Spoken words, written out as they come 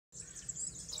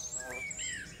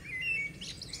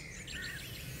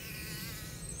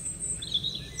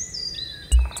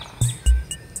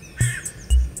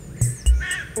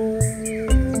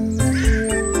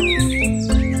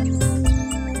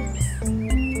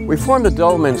We formed the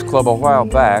Dolmen's Club a while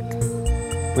back.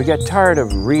 We got tired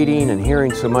of reading and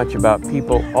hearing so much about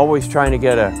people always trying to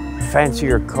get a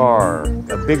fancier car,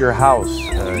 a bigger house,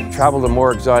 travel to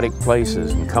more exotic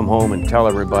places and come home and tell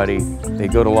everybody. They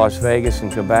go to Las Vegas and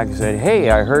come back and say, hey,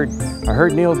 I heard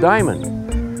Neil Diamond.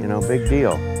 You know, big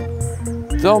deal.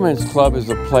 Dolmen's Club is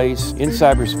a place in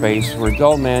cyberspace where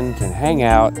dull men can hang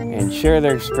out and share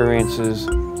their experiences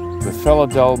with fellow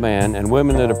dull men and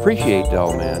women that appreciate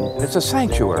dull men. It's a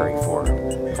sanctuary for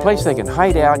them. A place they can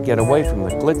hide out, get away from the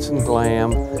glitz and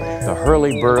glam, the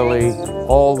hurly-burly,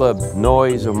 all the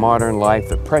noise of modern life,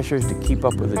 the pressures to keep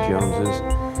up with the Joneses.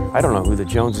 I don't know who the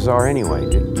Joneses are anyway,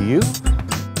 do you?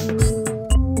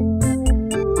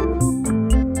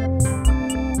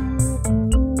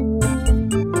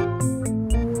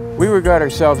 We regard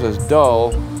ourselves as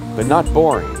dull, but not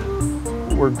boring.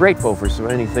 We're grateful for so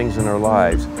many things in our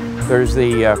lives. There's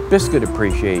the Biscuit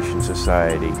Appreciation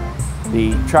Society,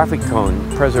 the Traffic Cone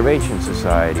Preservation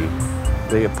Society,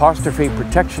 the Apostrophe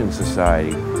Protection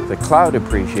Society, the Cloud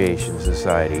Appreciation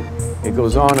Society. It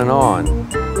goes on and on.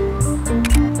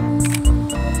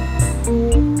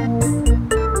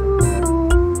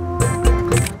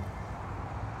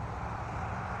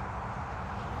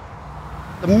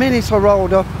 The minute I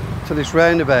rolled up to this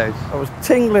roundabout, I was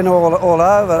tingling all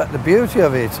over at the beauty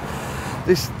of it.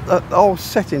 This whole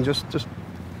setting just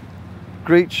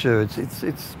greets you.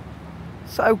 It's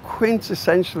so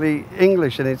quintessentially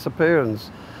English in its appearance.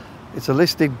 It's a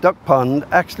listed duck pond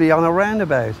actually on a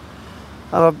roundabout.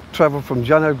 And I've travelled from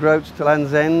John O'Groats to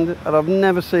Land's End, and I've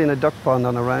never seen a duck pond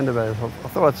on a roundabout. I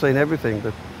thought I'd seen everything,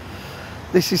 but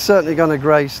this is certainly going to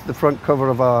grace the front cover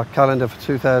of our calendar for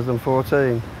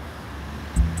 2014.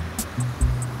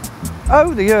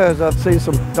 Over the years, I've seen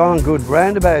some darn good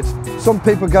roundabouts. Some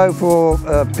people go for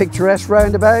picturesque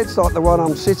roundabouts, like the one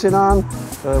I'm sitting on.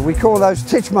 We call those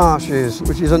titchmarshes,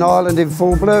 which is an island in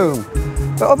full bloom.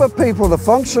 But other people, the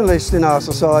functionalists in our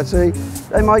society,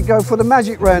 they might go for the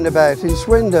magic roundabout in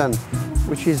Swindon,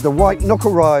 which is the white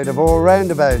knuckle ride of all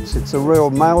roundabouts. It's a real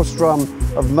maelstrom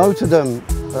of motordom.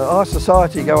 Our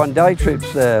society go on day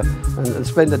trips there and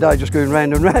spend the day just going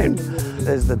round and round.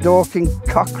 There's the Dorking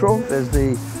Cockerel, there's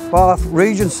the Bath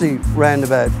Regency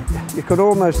roundabout. You could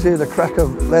almost hear the crack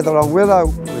of leather on willow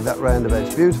with that roundabout.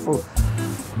 It's beautiful.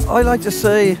 I like to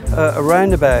see a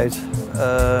roundabout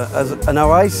as an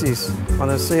oasis on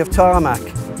a sea of tarmac.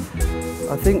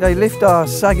 I think they lift our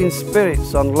sagging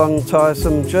spirits on long,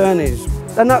 tiresome journeys.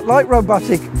 They're not like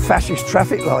robotic, fascist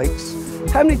traffic lights.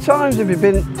 How many times have you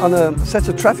been on a set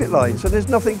of traffic lights and there's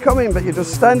nothing coming but you're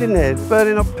just standing there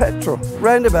burning up petrol?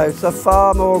 Roundabouts are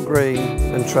far more green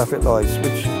than traffic lights,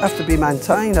 which have to be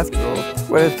maintained after all.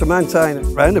 Whereas to maintain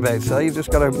roundabouts, you've just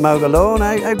got to mow the lawn.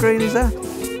 How green is that?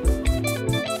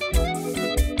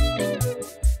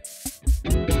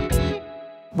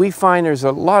 We find there's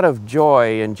a lot of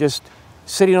joy in just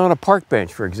sitting on a park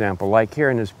bench, for example, like here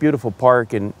in this beautiful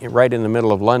park right in the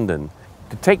middle of London,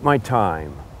 to take my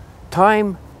time.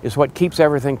 Time is what keeps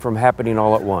everything from happening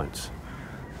all at once.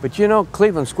 But you know,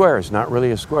 Cleveland Square is not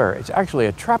really a square. It's actually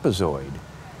a trapezoid.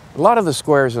 A lot of the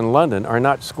squares in London are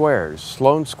not squares.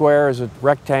 Sloane Square is a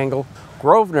rectangle.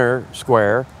 Grosvenor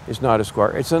Square is not a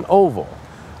square, it's an oval.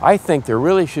 I think there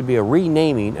really should be a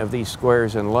renaming of these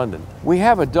squares in London. We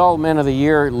have a Dull Men of the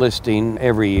Year listing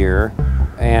every year,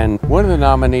 and one of the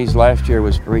nominees last year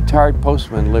was a retired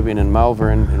postman living in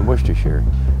Malvern in Worcestershire.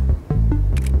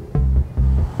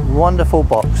 Wonderful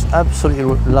box, absolutely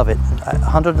love it.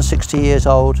 160 years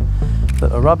old,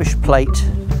 but a rubbish plate,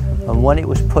 and when it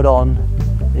was put on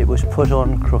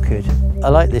crooked. I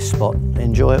like this spot,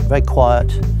 enjoy it, very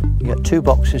quiet. You get 2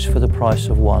 boxes for the price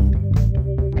of 1.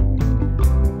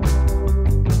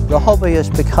 The hobby has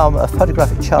become a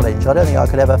photographic challenge. I don't think I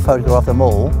could ever photograph them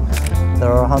all.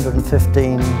 There are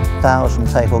 115,000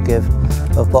 take or give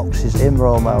of boxes in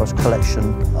Royal Mail's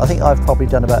collection. I think I've probably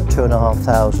done about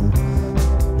 2,500.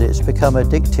 It's become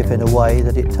addictive in a way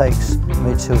that it takes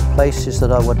me to places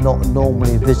that I would not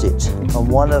normally visit. And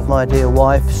one of my dear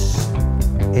wife's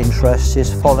interests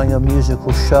is following a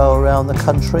musical show around the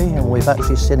country, and we've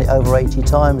actually seen it over 80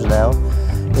 times now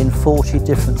in 40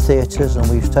 different theatres, and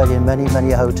we've stayed in many,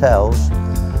 many hotels.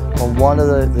 And one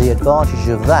of the advantages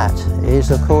of that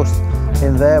is, of course,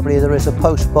 invariably there is a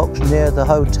post box near the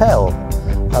hotel,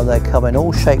 and they come in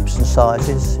all shapes and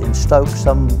sizes. In Stoke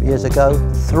some years ago,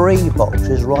 3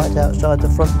 boxes right outside the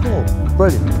front door.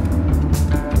 Brilliant.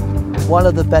 One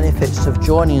of the benefits of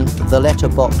joining the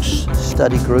Letterbox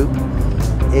study group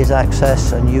is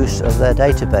access and use of their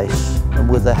database. And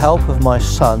with the help of my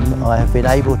son, I have been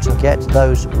able to get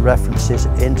those references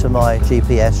into my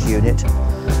GPS unit,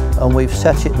 and we've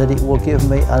set it that it will give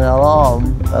me an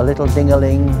alarm, a little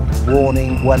ding-a-ling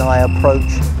warning when I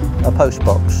approach a post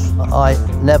box. I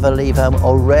never leave home,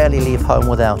 or rarely leave home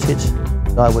without it.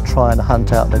 I would try and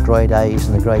hunt out the grade A's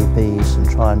and the grade B's and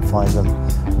try and find them.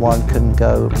 One can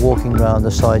go walking around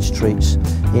the side streets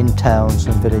in towns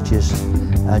and villages,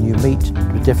 and you meet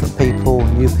different people,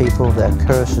 new people. They're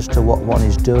curious as to what one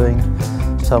is doing.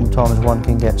 Sometimes one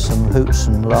can get some hoots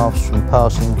and laughs from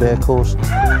passing vehicles.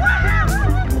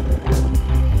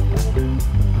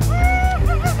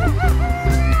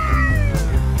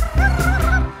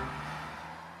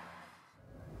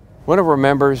 One of our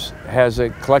members has a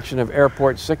collection of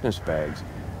airport sickness bags.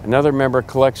 Another member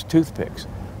collects toothpicks.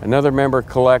 Another member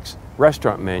collects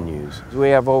restaurant menus. We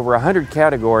have over 100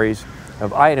 categories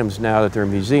of items now that there are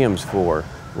museums for,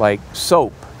 like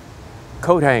soap,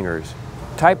 coat hangers,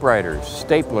 typewriters,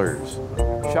 staplers,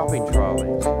 shopping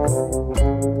trolleys.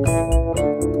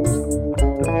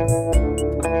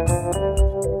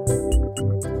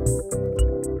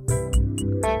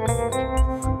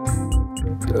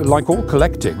 Like all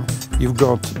collecting, you've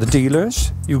got the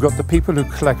dealers, you've got the people who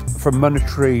collect for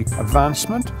monetary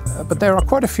advancement, but there are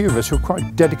quite a few of us who are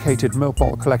quite dedicated milk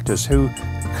bottle collectors who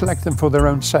collect them for their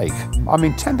own sake. I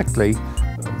mean, technically,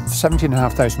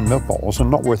 17,500 milk bottles are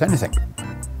not worth anything.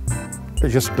 They're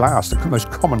just glass, the most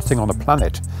common thing on the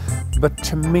planet. But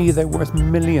to me, they're worth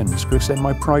millions because they're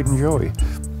my pride and joy.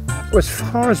 Well, as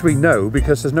far as we know,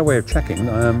 because there's no way of checking,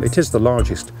 it is the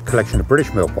largest collection of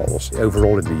British milk bottles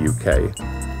overall in the UK.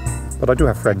 But I do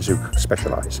have friends who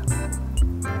specialise.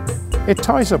 It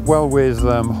ties up well with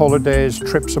holidays,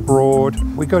 trips abroad.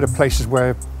 We go to places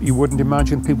where you wouldn't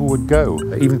imagine people would go.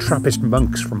 Even Trappist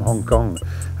monks from Hong Kong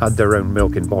had their own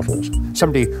milk in bottles.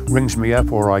 Somebody rings me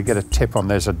up, or I get a tip on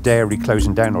there's a dairy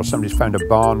closing down, or somebody's found a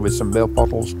barn with some milk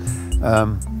bottles.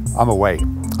 I'm away.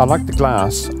 I like the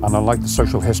glass and I like the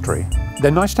social history. They're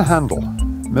nice to handle.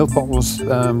 Milk bottles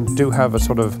do have a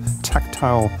sort of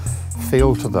tactile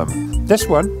feel to them. This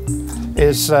one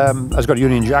has got a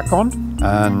Union Jack on,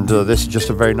 and this is just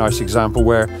a very nice example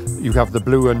where you have the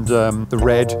blue and the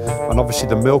red, and obviously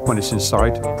the milk when it's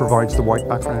inside provides the white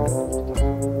background.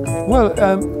 Well,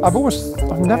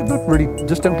 I've never not really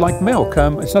just don't like milk.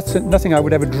 It's nothing I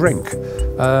would ever drink.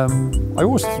 I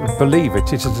always believe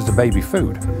it is a baby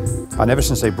food. And ever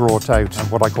since they brought out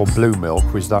what I call blue milk,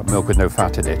 which is that milk with no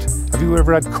fat in it. Have you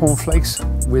ever had cornflakes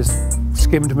with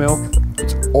skimmed milk?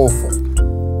 It's awful.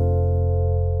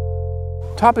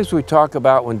 Topics we talk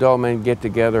about when dull men get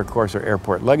together, of course, are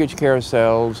airport luggage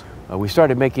carousels. We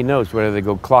started making notes whether they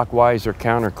go clockwise or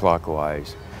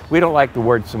counterclockwise. We don't like the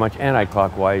word so much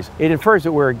anti-clockwise. It infers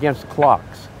that we're against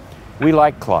clocks. We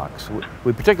like clocks.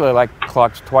 We particularly like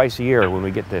clocks twice a year when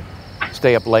we get to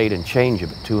stay up late and change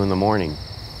them at 2 in the morning.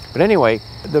 But anyway,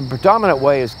 the predominant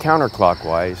way is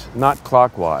counterclockwise, not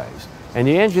clockwise. And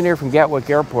the engineer from Gatwick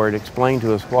Airport explained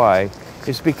to us why.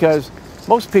 It's because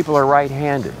most people are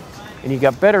right-handed, and you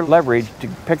got better leverage to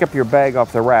pick up your bag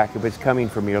off the rack if it's coming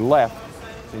from your left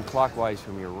than clockwise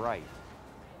from your right.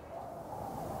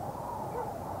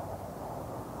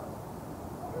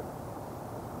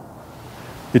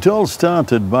 It all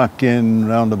started back in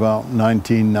round about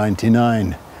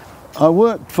 1999. I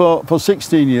worked for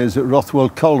 16 years at Rothwell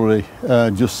Colliery,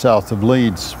 just south of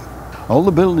Leeds. All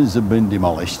the buildings had been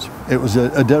demolished. It was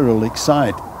a derelict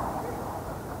site.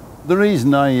 The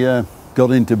reason I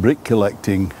got into brick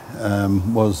collecting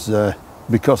was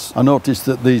because I noticed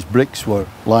that these bricks were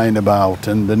lying about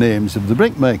and the names of the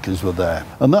brick makers were there.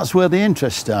 And that's where the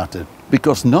interest started,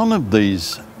 because none of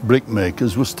these brick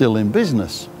makers were still in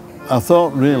business. I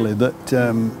thought really that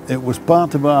it was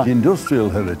part of our industrial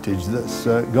heritage that's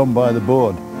gone by the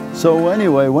board. So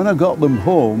anyway, when I got them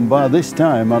home, by this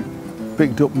time I'd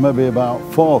picked up maybe about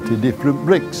 40 different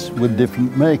bricks with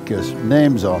different makers,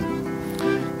 names on.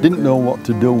 Didn't know what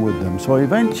to do with them, so I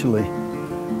eventually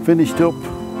finished up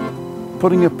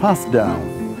putting a path down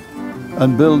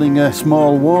and building a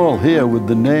small wall here with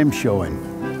the name showing.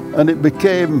 And it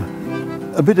became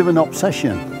a bit of an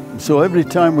obsession. So every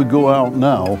time we go out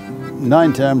now,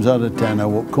 9 times out of 10 I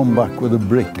would come back with a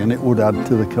brick and it would add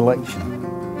to the collection.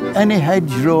 Any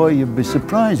hedgerow, you'd be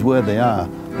surprised where they are.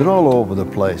 They're all over the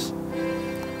place.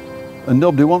 And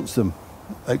nobody wants them,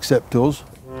 except us.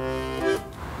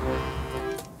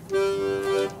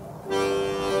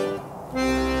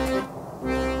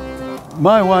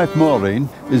 My wife Maureen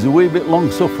is a wee bit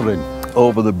long-suffering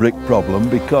over the brick problem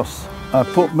because I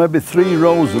put maybe 3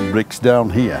 rows of bricks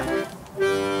down here.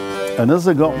 And as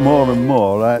I got more and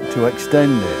more, I had to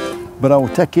extend it. But I was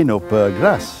taking up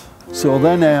grass. So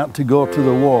then I had to go to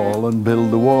the wall and build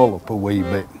the wall up a wee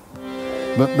bit.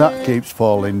 But that keeps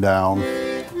falling down.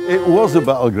 It was a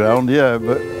battleground, yeah,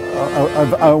 but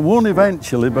I won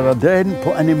eventually, but I didn't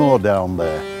put any more down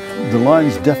there. The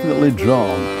line's definitely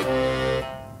drawn.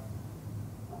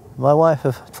 My wife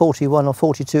of 41 or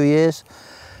 42 years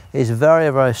is very,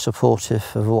 very supportive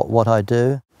of what I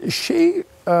do. She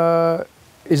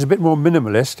is a bit more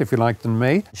minimalist, if you like, than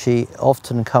me. She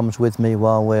often comes with me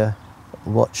while we're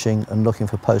watching and looking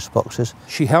for post boxes.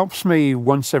 She helps me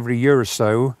once every year or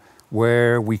so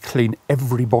where we clean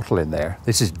every bottle in there.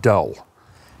 This is dull.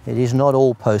 It is not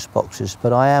all post boxes,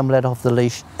 but I am let off the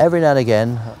leash every now and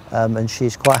again, and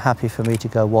she's quite happy for me to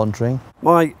go wandering.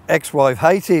 My ex-wife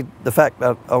hated the fact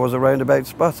that I was a roundabout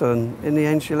spotter, and in the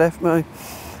end she left me.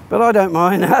 But I don't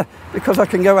mind that, because I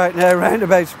can go out there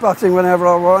roundabout spotting whenever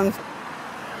I want.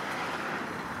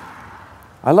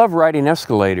 I love riding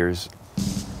escalators.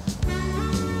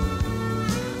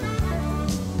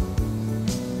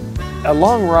 A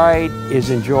long ride is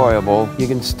enjoyable. You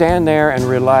can stand there and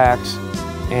relax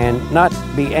and not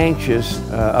be anxious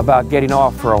about getting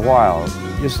off for a while.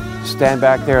 Just stand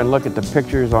back there and look at the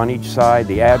pictures on each side,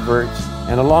 the adverts.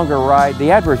 And a longer ride, the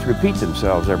adverts repeat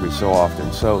themselves every so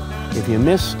often. So if you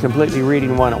miss completely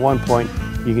reading one at one point,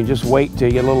 you can just wait till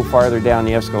you get a little farther down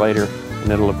the escalator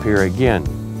and it'll appear again.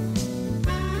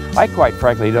 I quite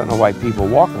frankly don't know why people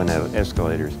walk on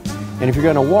escalators. And if you're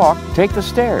going to walk, take the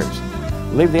stairs.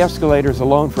 Leave the escalators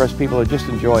alone for us people who just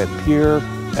enjoy a pure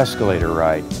escalator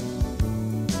ride.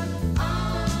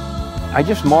 I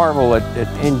just marvel at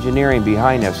engineering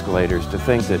behind escalators, to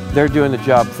think that they're doing the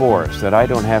job for us, that I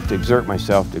don't have to exert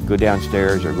myself to go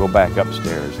downstairs or go back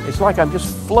upstairs. It's like I'm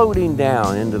just floating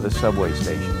down into the subway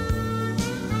station.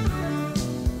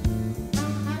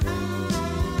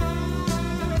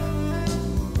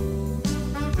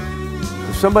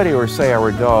 If somebody were to say I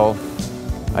were dull,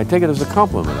 I take it as a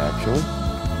compliment, actually.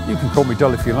 You can call me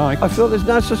dull if you like. I feel there's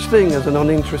no such thing as an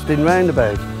uninteresting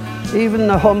roundabout. Even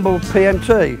the humble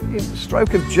PMT,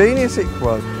 stroke of genius it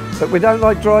was. But we don't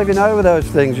like driving over those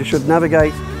things. You should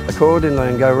navigate accordingly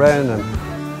and go round them.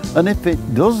 And if it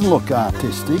does look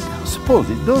artistic, I suppose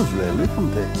it does really,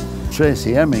 doesn't it?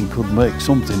 Tracy Hemming could make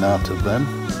something out of them.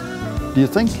 Do you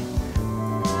think?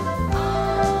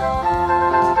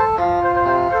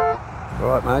 All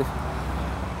right, mate.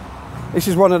 This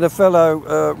is one of the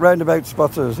fellow roundabout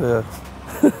spotters here.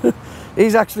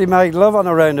 He's actually made love on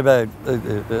a roundabout,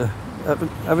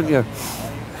 haven't you?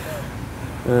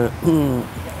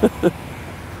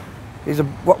 He's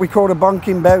what we call a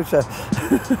bonking bouter.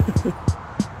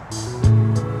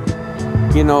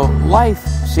 You know, life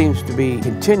seems to be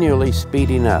continually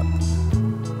speeding up.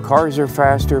 Cars are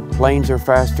faster, planes are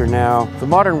faster now. The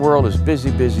modern world is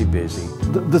busy, busy, busy.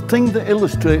 The thing that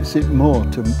illustrates it more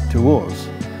to us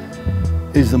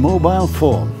is the mobile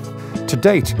phone. To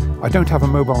date, I don't have a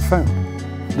mobile phone.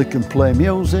 They can play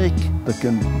music, they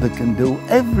can do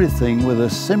everything with a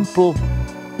simple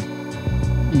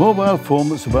mobile phone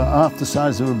that's about half the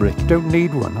size of a brick. Don't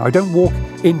need one. I don't walk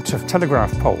into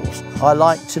telegraph poles. I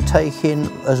like to take in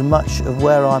as much of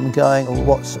where I'm going or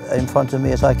what's in front of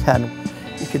me as I can.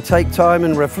 You can take time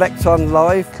and reflect on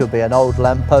life. Could be an old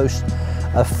lamppost,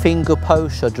 a finger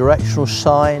post, a directional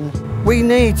sign. We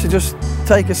need to just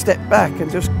take a step back and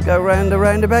just go round the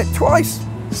roundabout twice,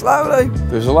 slowly.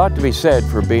 There's a lot to be said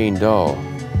for being dull.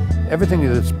 Everything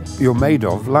that you're made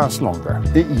of lasts longer.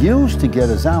 It used to get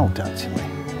us out, actually.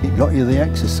 It got you the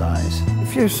exercise.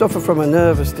 If you suffer from a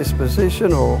nervous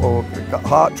disposition or got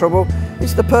heart trouble,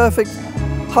 it's the perfect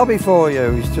hobby for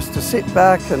you. It's just to sit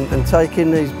back and take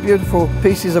in these beautiful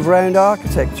pieces of round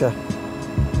architecture.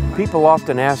 People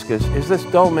often ask us, is this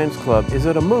Dull Men's Club, is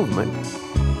it a movement?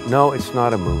 No, it's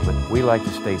not a movement. We like to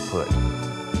stay put.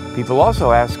 People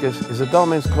also ask us, is the Dull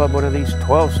Men's Club one of these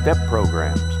 12-step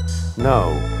programs?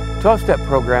 No. 12-step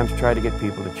programs try to get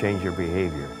people to change their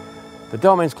behavior. The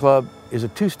Dull Men's Club is a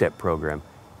 2-step program.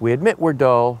 We admit we're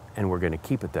dull, and we're going to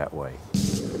keep it that way.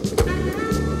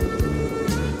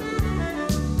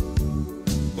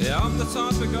 Yeah, I'm the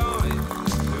type of guy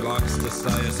who likes to stay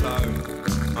at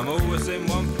home. I'm always in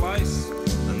one place,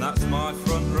 and that's my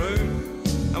front room.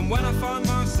 And when I find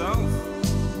myself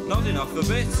nodding off a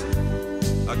bit,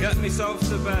 I get myself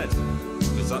to bed,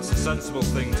 because that's a sensible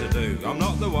thing to do. I'm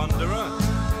not the wanderer.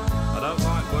 I don't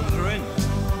like wandering.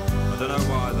 I don't know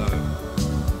why though.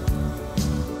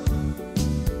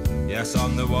 Yes,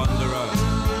 I'm the wanderer.